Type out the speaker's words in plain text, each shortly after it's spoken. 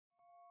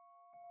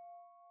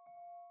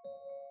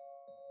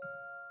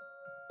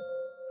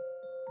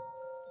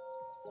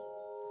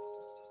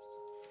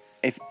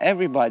If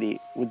everybody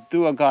would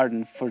do a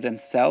garden for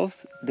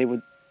themselves, they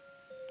would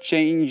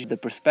change the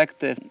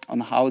perspective on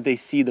how they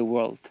see the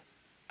world.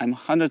 I'm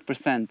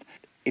 100%.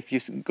 If you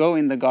go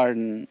in the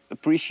garden,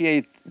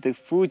 appreciate the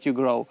food you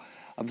grow,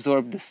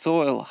 absorb the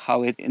soil,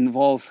 how it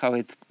involves, how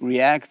it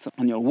reacts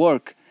on your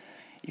work,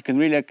 you can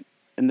really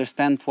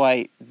understand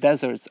why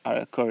deserts are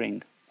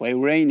occurring, why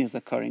rain is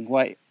occurring,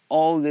 why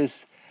all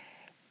these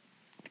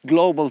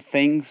global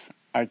things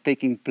are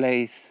taking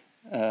place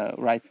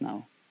right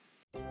now.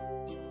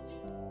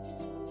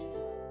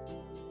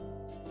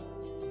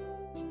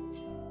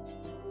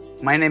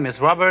 My name is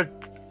Robert,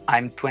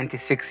 I'm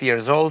 26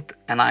 years old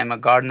and I'm a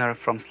gardener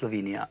from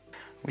Slovenia.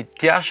 With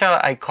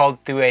Tjaša I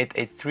cultivate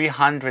a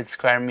 300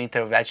 square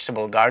meter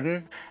vegetable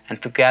garden,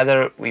 and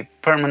together we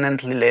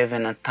permanently live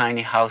in a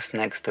tiny house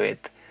next to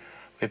it.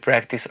 We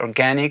practice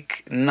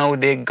organic,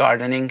 no-dig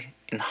gardening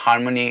in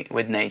harmony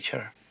with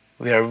nature.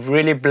 We are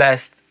really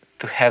blessed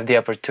to have the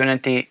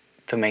opportunity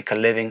to make a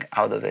living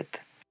out of it.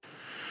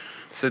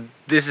 So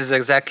this is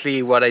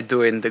exactly what I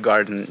do in the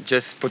garden,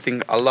 just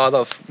putting a lot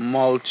of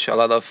mulch, a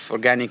lot of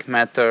organic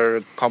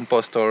matter,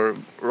 compost or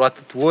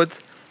rotted wood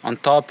on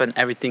top, and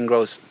everything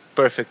grows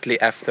perfectly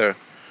after.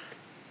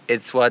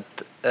 It's what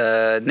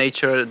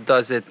nature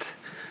does it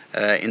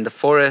in the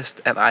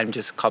forest, and I'm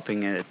just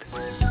copying it.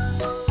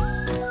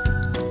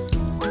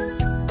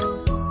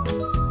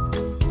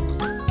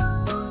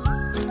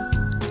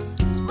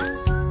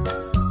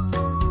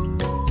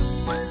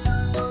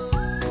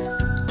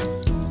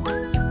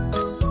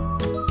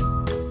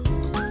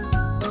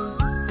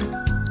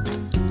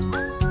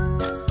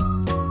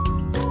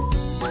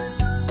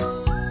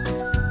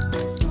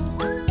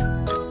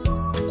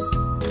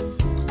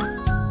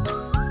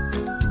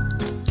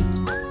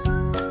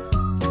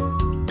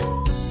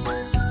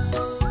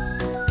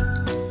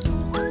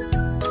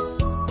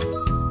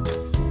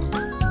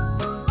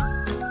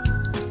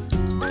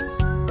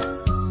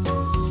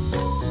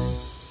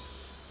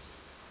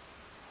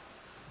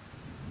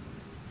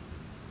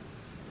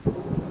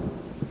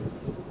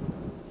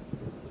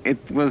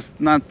 It was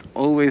not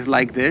always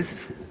like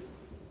this.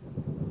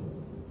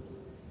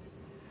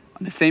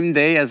 On the same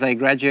day as I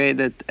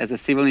graduated as a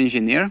civil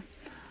engineer,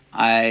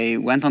 I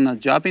went on a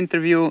job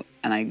interview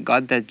and I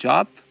got that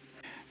job.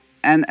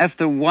 And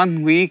after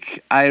 1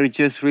 week, I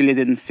just really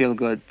didn't feel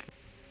good.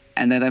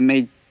 And then I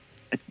made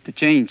the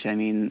change. I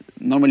mean,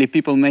 normally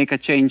people make a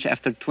change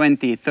after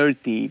 20,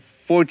 30,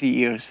 40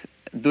 years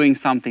doing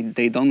something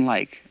they don't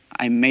like.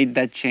 I made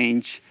that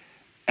change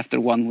after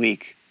 1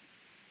 week.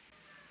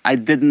 I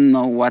didn't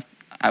know what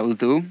I would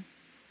do.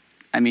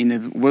 I mean,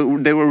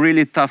 they were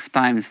really tough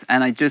times,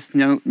 and I just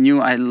knew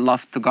I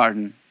loved to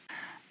garden.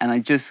 And I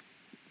just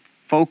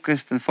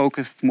focused and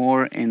focused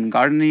more in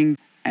gardening,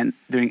 and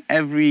during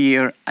every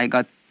year I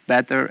got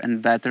better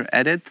and better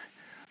at it.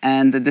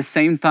 And at the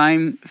same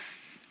time,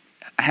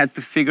 I had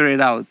to figure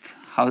it out,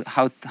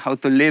 how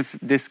to live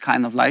this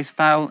kind of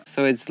lifestyle.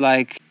 So it's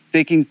like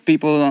taking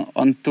people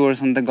on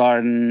tours on the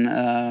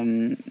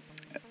garden,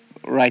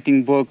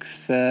 writing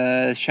books,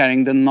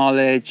 sharing the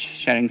knowledge,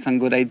 sharing some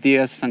good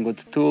ideas, some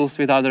good tools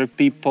with other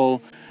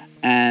people.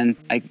 And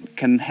I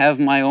can have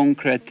my own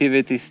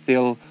creativity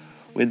still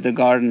with the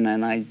garden,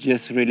 and I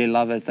just really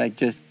love it. I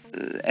just,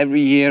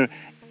 every year,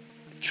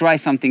 try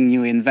something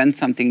new, invent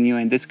something new,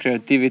 and this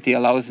creativity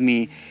allows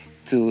me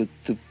to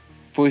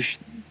push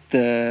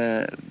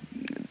the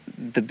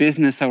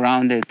business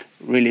around it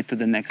really to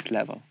the next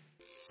level.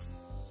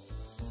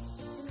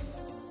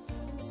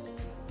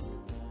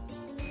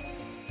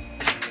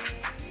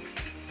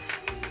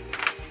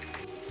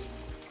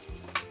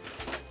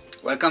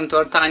 Welcome to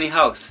our tiny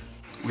house.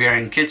 We are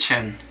in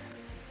kitchen.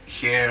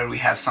 Here we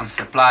have some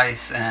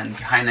supplies, and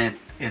behind it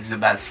is the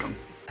bathroom.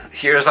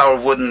 Here's our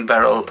wooden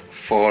barrel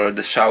for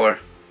the shower.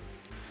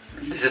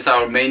 This is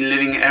our main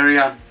living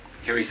area.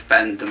 Here we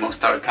spend the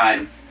most of our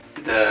time.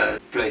 The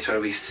place where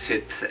we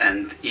sit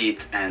and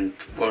eat and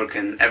work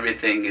and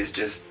everything is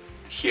just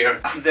here.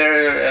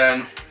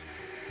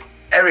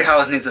 Every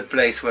house needs a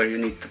place where you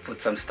need to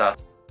put some stuff.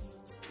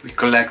 We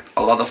collect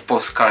a lot of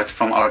postcards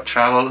from our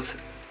travels,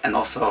 and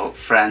also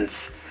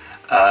friends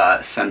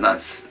send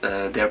us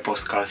their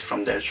postcards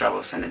from their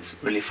travels, and it's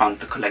really fun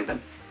to collect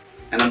them.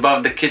 And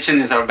above the kitchen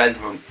is our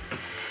bedroom.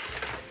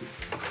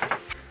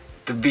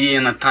 To be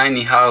in a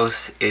tiny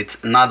house,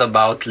 it's not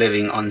about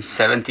living on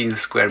 17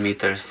 square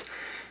meters.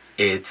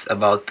 It's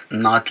about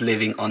not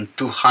living on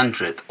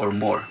 200 or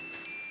more.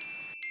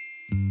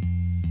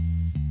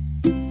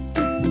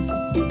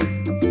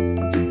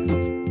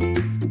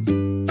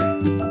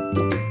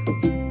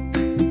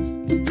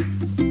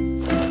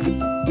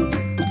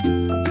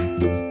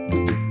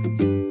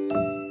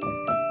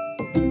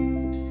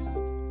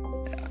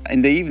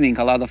 In the evening,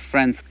 a lot of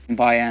friends come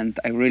by, and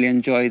I really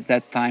enjoyed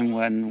that time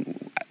when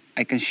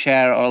I can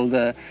share all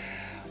the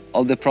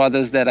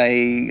products that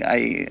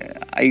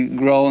I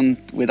grown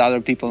with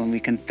other people, and we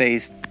can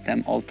taste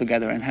them all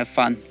together and have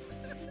fun.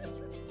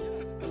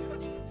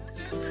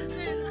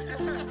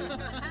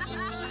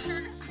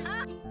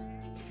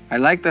 I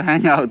like to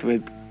hang out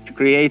with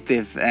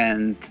creative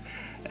and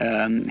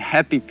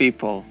happy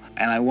people,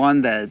 and I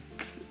want that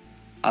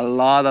a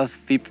lot of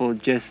people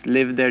just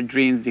live their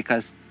dreams,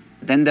 because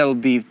then they'll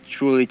be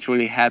truly,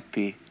 truly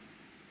happy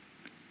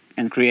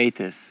and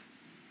creative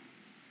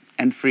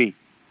and free.